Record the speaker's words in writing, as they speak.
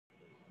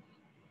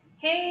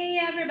Hey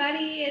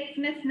everybody, it's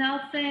Miss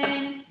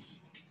Nelson.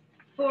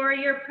 For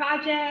your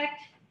project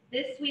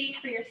this week,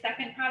 for your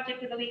second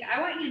project of the week,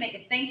 I want you to make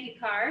a thank you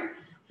card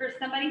for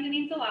somebody who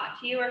means a lot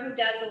to you or who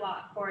does a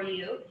lot for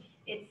you.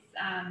 It's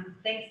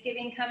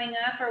Thanksgiving coming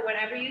up or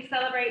whatever you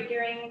celebrate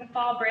during the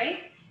fall break,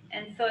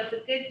 and so it's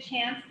a good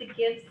chance to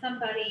give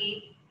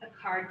somebody a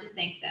card to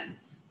thank them.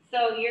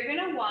 So you're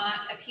going to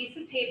want a piece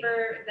of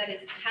paper that is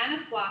kind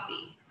of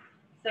floppy.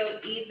 So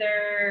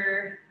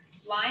either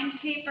lined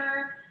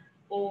paper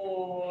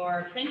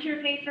or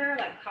printer paper,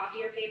 like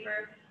copier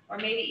paper, or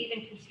maybe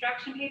even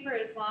construction paper,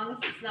 as long as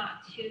it's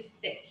not too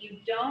thick. You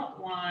don't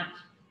want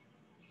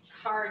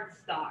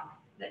cardstock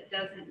that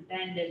doesn't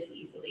bend as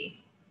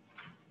easily.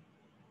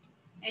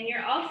 And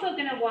you're also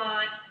going to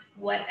want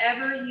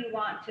whatever you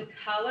want to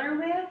color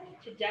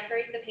with to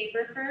decorate the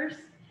paper first.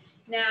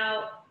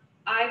 Now,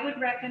 I would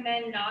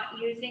recommend not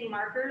using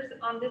markers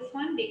on this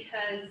one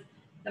because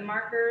the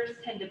markers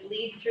tend to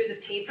bleed through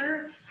the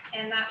paper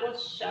and that will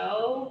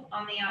show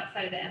on the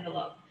outside of the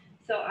envelope.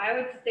 So I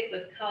would stick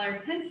with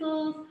colored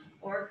pencils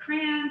or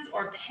crayons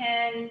or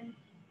pen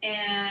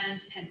and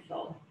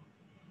pencil.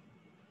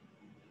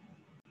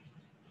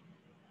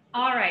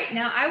 All right,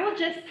 now I will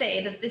just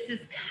say that this is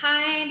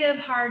kind of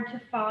hard to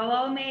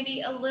follow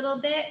maybe a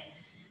little bit,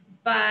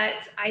 but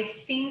I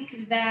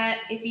think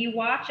that if you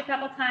watch a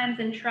couple times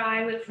and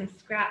try with some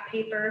scrap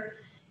paper,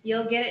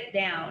 you'll get it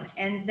down,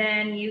 and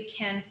then you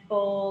can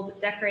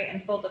decorate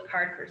and fold the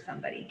card for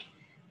somebody.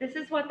 This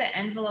is what the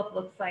envelope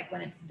looks like when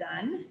it's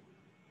done.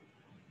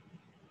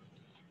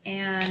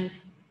 And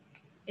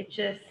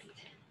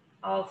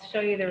I'll show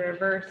you the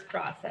reverse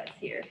process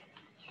here.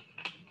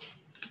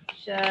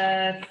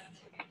 Just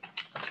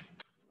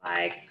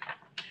like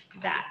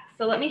that.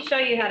 So let me show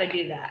you how to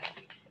do that.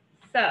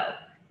 So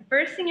the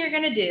first thing you're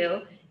going to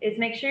do is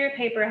make sure your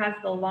paper has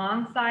the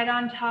long side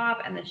on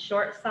top and the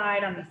short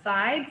side on the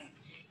sides,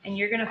 and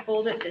you're going to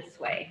fold it this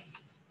way.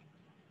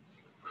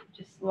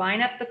 Just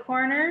line up the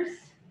corners.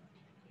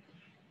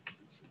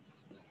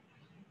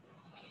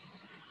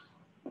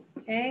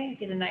 Okay,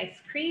 get a nice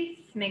crease.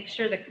 Make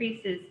sure the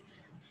crease is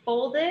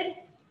folded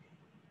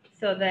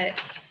so that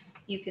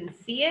you can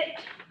see it,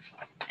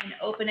 and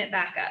open it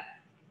back up.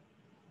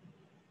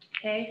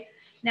 Okay,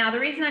 now the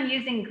reason I'm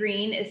using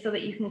green is so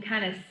that you can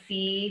kind of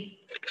see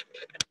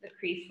the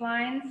crease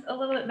lines a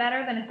little bit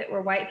better than if it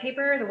were white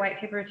paper. The white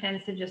paper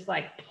tends to just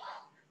like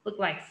look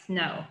like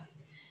snow.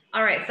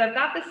 All right, so I've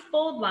got this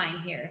fold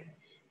line here.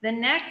 The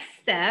next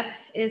step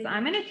is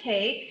I'm going to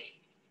take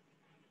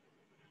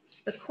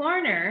the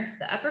corner,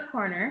 the upper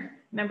corner,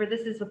 remember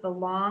this is with the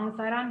long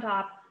side on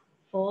top,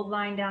 fold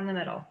line down the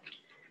middle.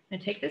 I'm going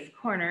to take this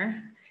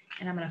corner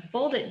and I'm going to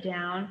fold it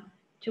down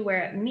to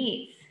where it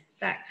meets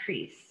that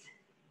crease.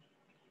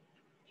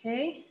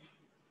 Okay.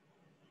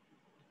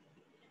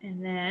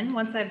 And then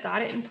once I've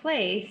got it in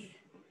place,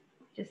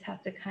 just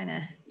have to kind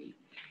of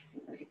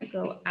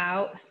go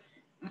out,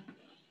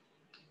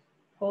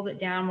 hold it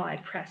down while I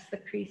press the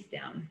crease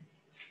down.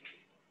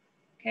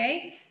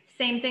 Okay.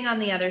 Same thing on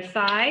the other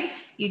side.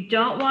 You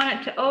don't want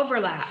it to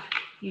overlap.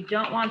 You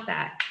don't want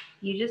that.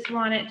 You just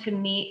want it to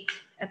meet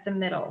at the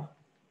middle.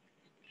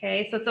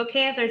 Okay, so it's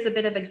okay if there's a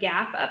bit of a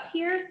gap up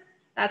here.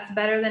 That's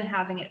better than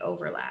having it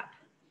overlap.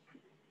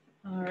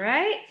 All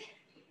right,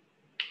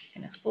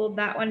 gonna fold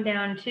that one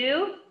down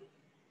too.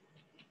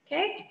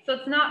 Okay, so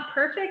it's not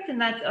perfect and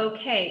that's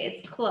okay,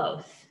 it's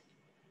close.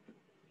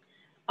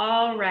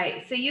 All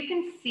right, so you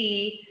can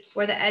see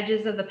where the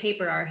edges of the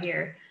paper are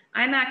here.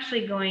 I'm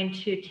actually going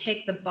to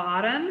take the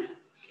bottom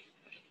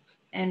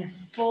and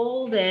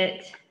fold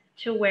it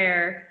to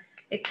where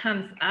it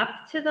comes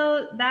up to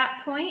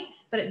that point,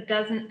 but it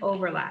doesn't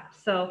overlap.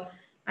 So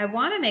I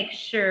want to make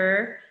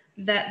sure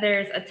that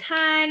there's a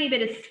tiny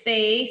bit of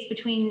space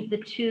between the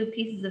two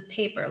pieces of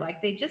paper,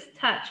 like they just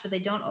touch, but they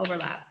don't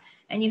overlap.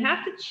 And you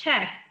have to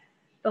check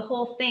the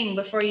whole thing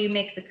before you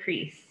make the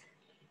crease.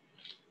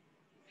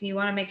 So you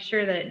want to make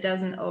sure that it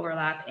doesn't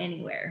overlap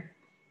anywhere.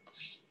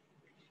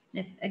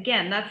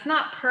 Again, that's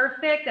not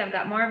perfect. I've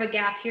got more of a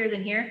gap here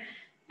than here,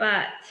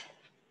 but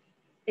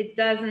it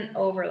doesn't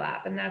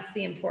overlap, and that's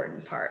the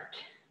important part.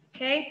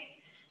 Okay,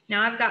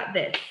 now I've got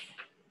this.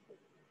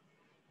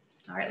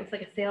 All right, looks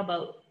like a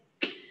sailboat.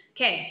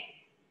 Okay,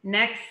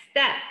 next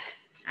step.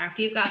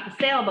 After you've got the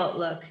sailboat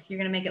look, you're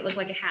gonna make it look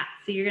like a hat.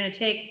 So you're gonna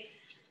take,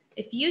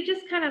 if you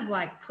just kind of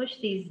like push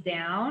these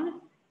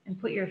down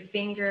and put your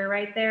finger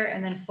right there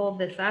and then fold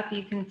this up,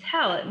 you can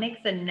tell it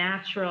makes a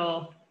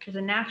natural, there's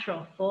a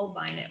natural fold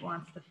line it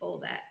wants to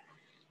fold at.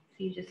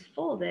 So you just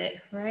fold it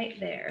right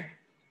there.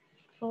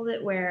 Fold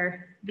it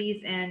where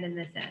these end and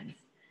this ends.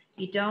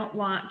 You don't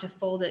want to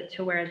fold it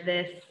to where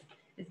this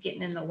is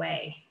getting in the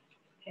way,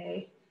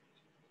 okay?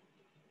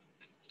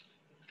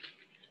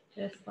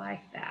 Just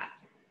like that.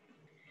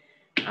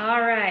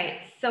 All right,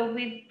 so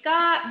we've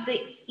got the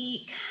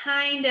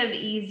kind of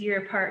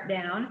easier part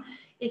down.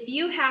 If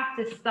you have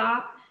to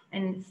stop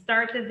and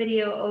start the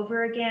video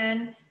over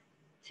again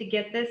to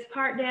get this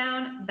part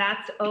down,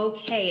 that's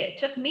okay. It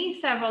took me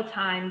several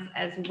times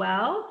as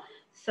well,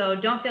 so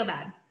don't feel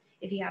bad.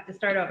 if you have to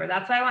start over.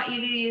 That's why I want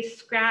you to use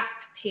scrap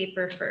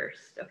paper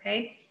first,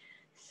 okay?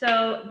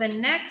 So the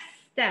next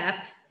step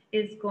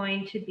is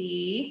going to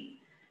be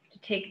to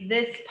take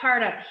this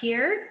part up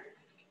here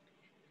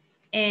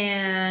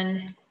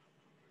and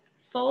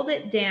fold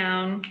it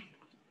down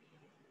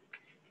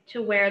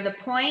to where the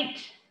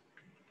point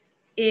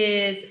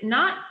is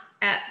not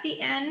at the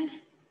end,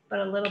 but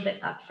a little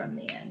bit up from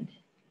the end.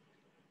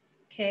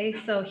 Okay,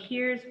 so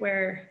here's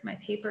where my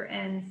paper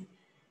ends.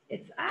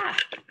 It's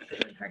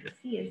really hard to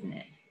see, isn't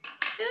it?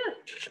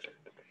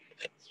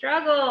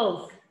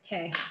 Struggles.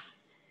 Okay,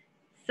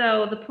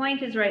 so the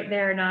point is right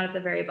there, not at the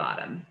very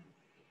bottom.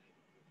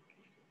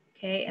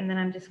 Okay, and then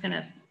I'm just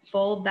gonna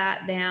fold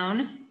that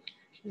down.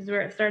 This is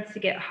where it starts to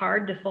get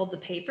hard to fold the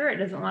paper. It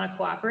doesn't want to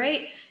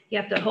cooperate. You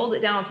have to hold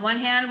it down with one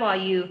hand while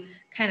you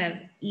kind of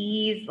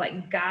ease,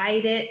 like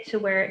guide it to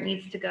where it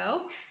needs to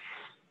go.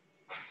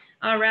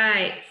 All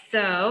right,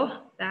 so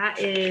that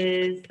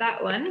is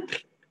that one.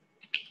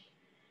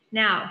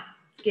 Now,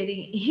 it's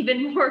getting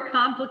even more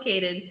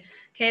complicated.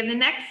 Okay, the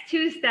next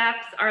two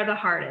steps are the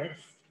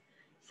hardest.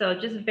 So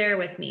just bear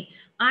with me.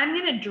 I'm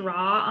gonna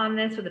draw on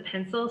this with a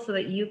pencil so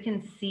that you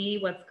can see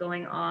what's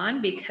going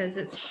on because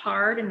it's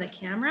hard in the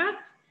camera.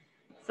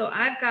 So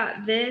I've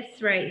got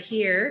this right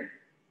here,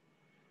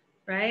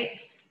 right?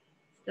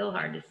 Still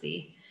hard to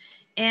see.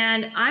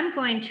 And I'm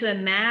going to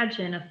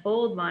imagine a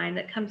fold line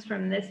that comes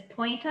from this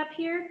point up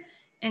here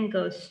and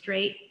goes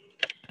straight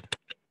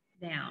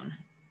down.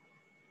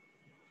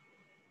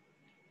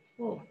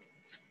 Whoa.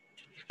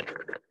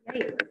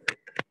 Right.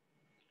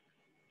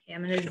 Okay,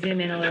 I'm going to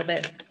zoom in a little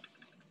bit.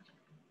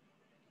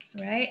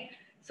 All right.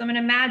 So I'm going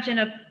to imagine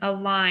a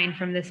line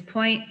from this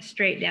point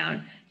straight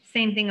down.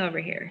 Same thing over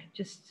here.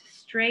 Just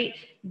straight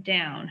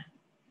down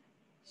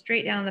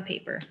the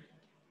paper.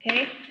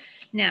 Okay.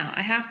 Now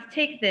I have to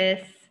take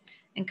this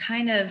and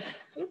kind of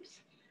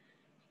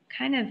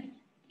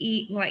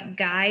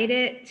guide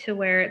it to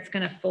where it's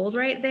going to fold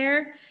right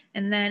there.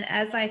 And then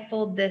as I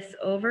fold this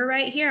over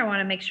right here, I want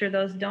to make sure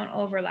those don't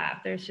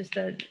overlap. There's just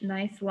a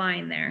nice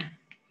line there.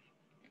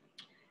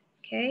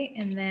 Okay,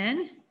 and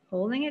then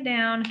holding it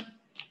down,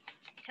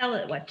 tell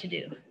it what to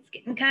do. It's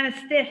getting kind of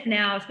stiff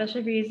now,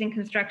 especially if you're using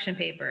construction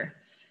paper.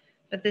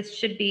 But this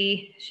should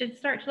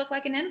start to look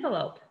like an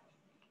envelope.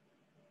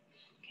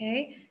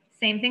 Okay,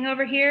 same thing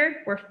over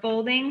here. We're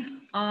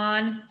folding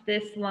on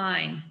this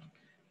line.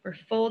 We're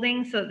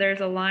folding so there's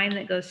a line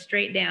that goes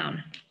straight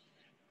down.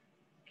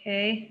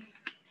 Okay,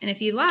 and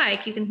if you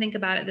like, you can think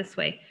about it this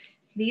way.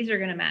 These are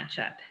going to match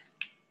up,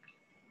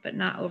 but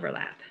not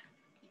overlap.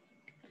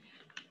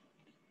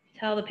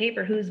 Tell the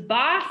paper who's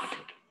boss.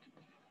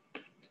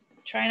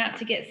 Try not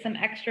to get some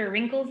extra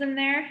wrinkles in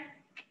there.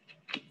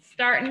 It's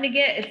starting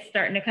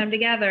to come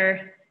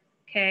together.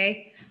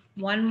 Okay,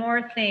 one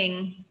more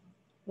thing.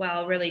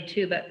 Well, really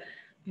two, but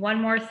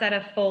one more set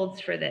of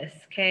folds for this,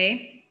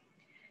 okay?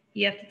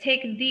 You have to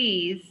take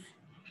these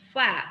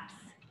flaps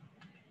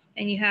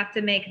and you have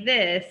to make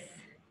this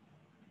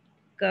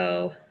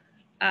go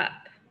up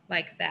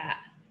like that.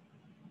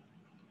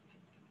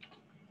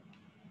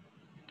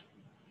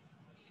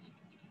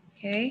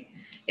 Okay,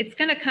 it's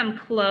gonna come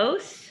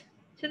close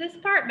to this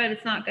part, but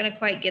it's not gonna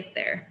quite get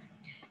there.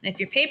 And if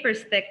your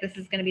paper's thick, this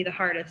is gonna be the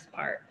hardest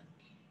part.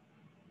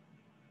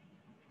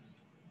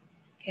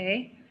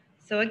 Okay,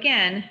 so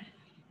again,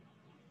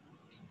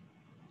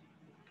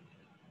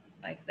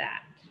 like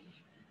that.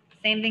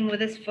 Same thing with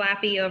this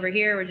flappy over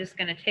here. We're just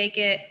gonna take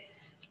it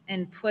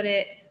and fold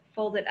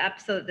it up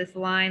so that this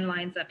line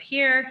lines up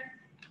here.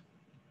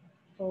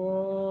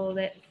 Fold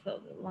it so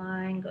the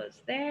line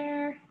goes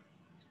there.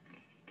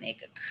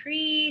 Make a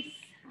crease.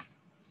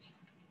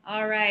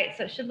 All right,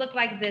 so it should look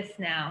like this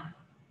now.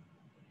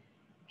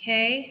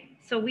 Okay,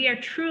 so we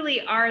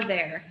truly are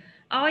there.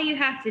 All you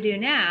have to do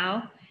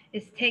now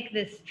is take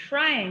this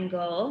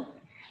triangle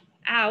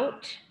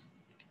out,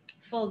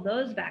 fold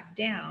those back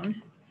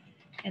down,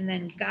 and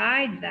then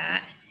guide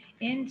that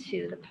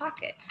into the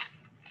pocket.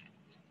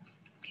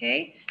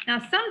 Okay, now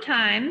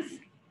sometimes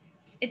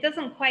it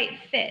doesn't quite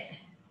fit.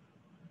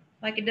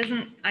 Like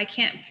I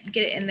can't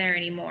get it in there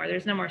anymore.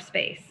 There's no more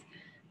space.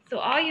 So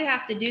all you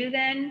have to do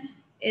then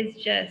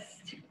is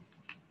just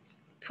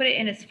put it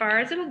in as far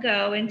as it'll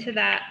go into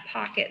that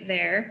pocket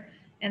there,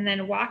 and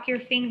then walk your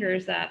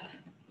fingers up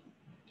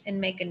and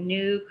make a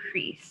new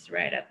crease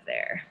right up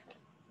there.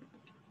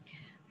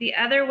 The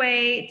other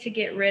way to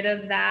get rid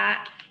of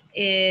that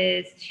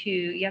is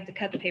you have to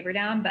cut the paper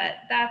down, but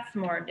that's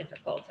more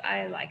difficult.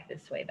 I like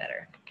this way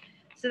better.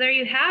 So there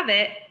you have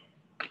it.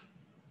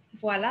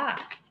 Voila,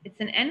 it's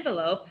an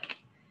envelope.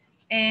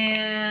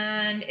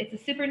 And it's a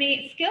super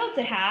neat skill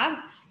to have.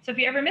 So if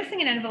you're ever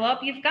missing an envelope,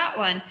 you've got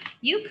one.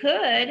 You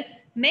could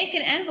make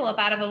an envelope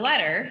out of a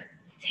letter,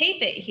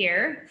 tape it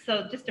here,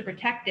 so just to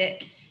protect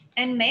it,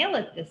 and mail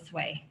it this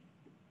way.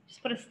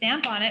 Just put a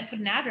stamp on it, put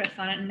an address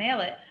on it, and mail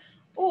it.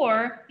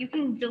 Or you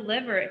can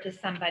deliver it to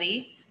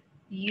somebody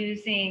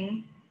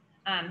using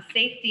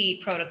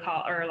safety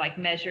protocol, or like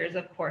measures,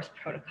 of course,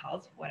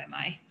 protocols. What am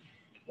I?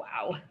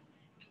 Wow.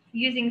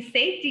 Using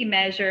safety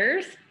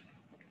measures.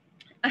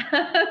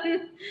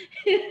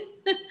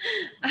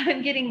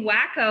 I'm getting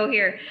wacko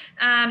here.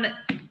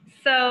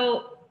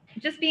 So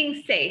just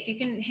being safe, you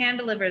can hand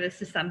deliver this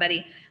to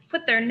somebody,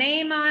 put their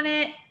name on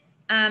it.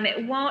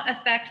 It won't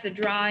affect the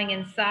drawing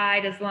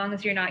inside as long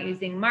as you're not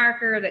using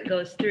marker that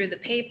goes through the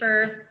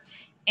paper.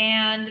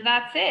 And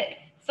that's it.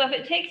 So if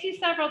it takes you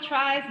several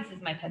tries, this is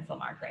my pencil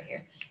mark right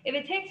here. If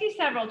it takes you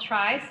several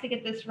tries to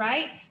get this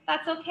right,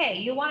 that's okay.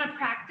 You'll want to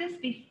practice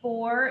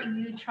before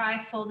you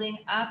try folding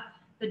up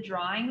the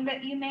drawing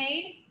that you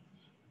made.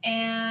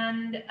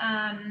 And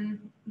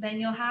then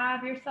you'll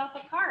have yourself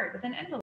a card with an envelope.